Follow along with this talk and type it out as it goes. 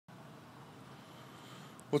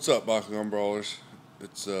What's up, Bakugan Brawlers?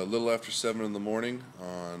 It's a little after 7 in the morning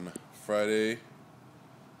on Friday,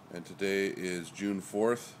 and today is June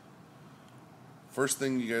 4th. First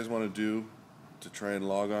thing you guys want to do to try and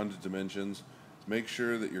log on to Dimensions is make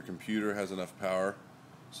sure that your computer has enough power.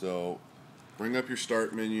 So bring up your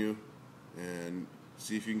start menu and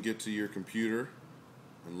see if you can get to your computer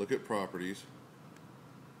and look at properties.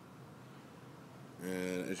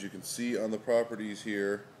 And as you can see on the properties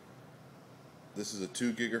here, this is a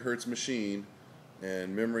 2 gigahertz machine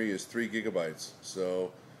and memory is 3 gigabytes.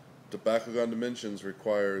 So the Bakugan Dimensions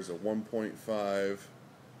requires a 1.5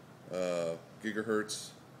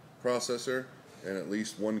 gigahertz processor and at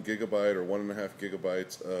least 1 gigabyte or 1.5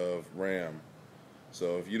 gigabytes of RAM.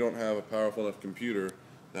 So if you don't have a powerful enough computer,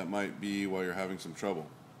 that might be why you're having some trouble.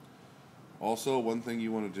 Also, one thing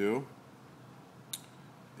you want to do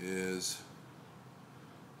is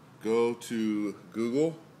go to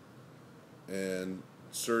Google and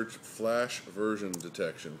search flash version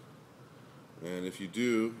detection, and if you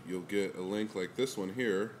do, you'll get a link like this one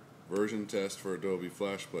here, version test for Adobe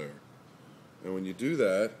Flash Player. And when you do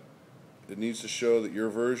that, it needs to show that your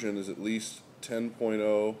version is at least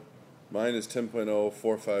 10.0. Mine is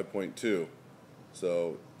 10.045.2,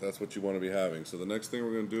 so that's what you want to be having. So the next thing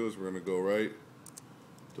we're going to do is we're going to go right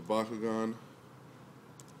to Bakugan.com.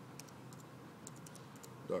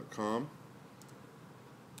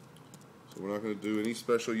 So we're not going to do any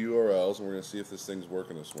special URLs, and we're going to see if this thing's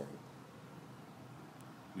working this morning.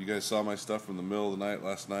 You guys saw my stuff from the middle of the night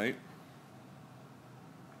last night.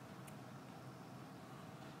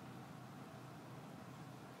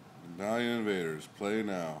 Medallion Invaders, play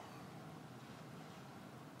now.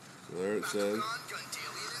 So there it says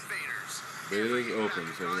Beta is open.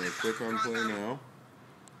 So we're going to click on play now.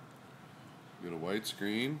 Get a white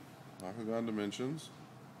screen, Bakugan Dimensions.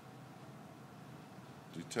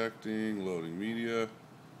 Detecting, loading media.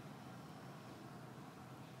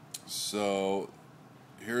 So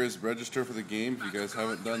here is register for the game. If you guys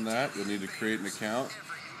haven't done that, you'll need to create an account.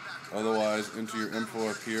 Otherwise, enter your info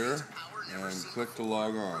up here and click to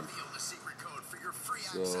log on.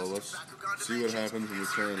 So let's see what happens when we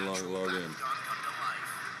try and log in.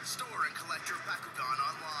 Store and collect your Bakugan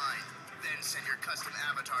online. Then send your custom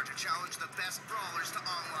avatar to challenge the best brawlers to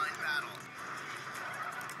online battle.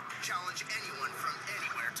 Challenge anyone from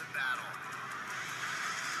anywhere to battle.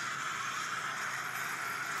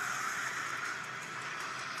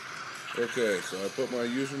 Okay, so I put my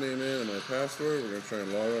username in and my password. We're going to try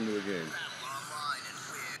and log on to the game.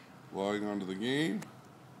 Logging onto the game.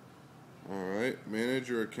 Alright, manage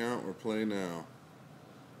your account or play now.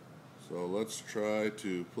 So let's try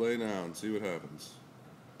to play now and see what happens.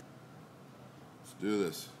 Let's do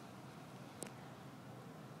this.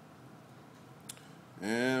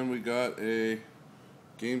 And we got a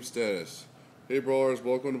game status. Hey brawlers,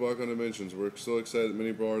 welcome to Bakugan Dimensions. We're so excited that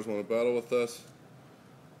many brawlers want to battle with us.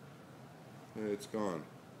 Hey, it's gone.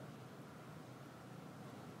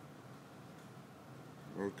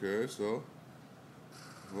 Okay, so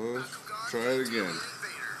let's try it again.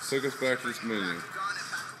 Take us back to this menu.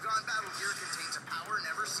 Bakugan Battle Gear contains a power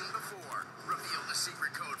never seen before. Reveal the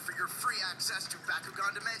secret code for your free access to Bakugan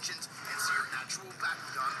Dimensions and see your actual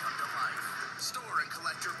Bakugan come to life. Store and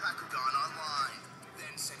collect your Bakugan online.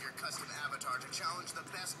 Then send your custom avatar to challenge the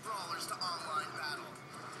best brawlers to online battle.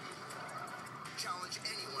 Challenge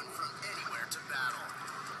anyone from anywhere to battle.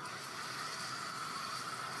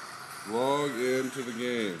 Log into the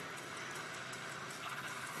game.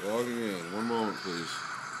 Logging in. One moment, please.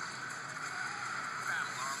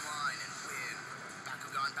 Battle online and win.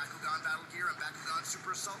 Bakugan Battle Gear and Bakugan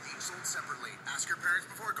Super Assault each sold separately. Ask your parents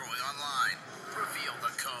before going online. Reveal the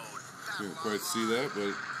code. Can't quite see that, but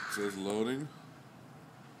it says loading.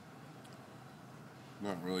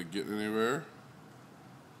 Not really getting anywhere.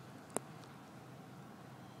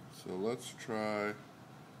 So let's try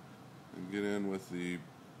and get in with the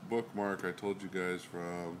bookmark I told you guys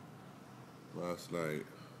from last night.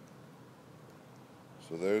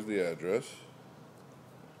 So there's the address.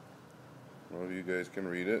 I don't know if you guys can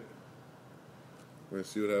read it. We're going to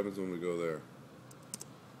see what happens when we go there.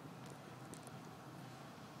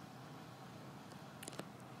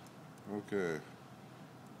 Okay.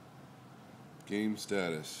 Game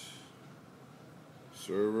status.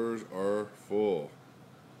 Servers are full.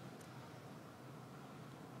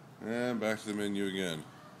 And back to the menu again.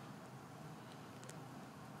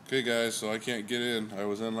 Okay guys, so I can't get in. I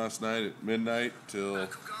was in last night at midnight till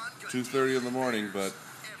 2:30 in the morning, but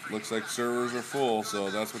looks like servers are full,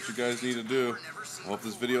 so that's what you guys need to do. I hope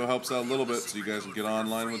this video helps out a little bit so you guys can get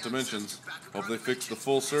online with Dimensions. Hope they fix the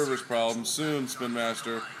full servers problem soon, Spin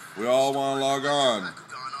Master. We all want to log on.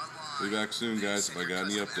 Be back soon, guys, if I got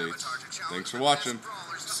any updates. Thanks for watching.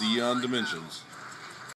 See you on Dimensions.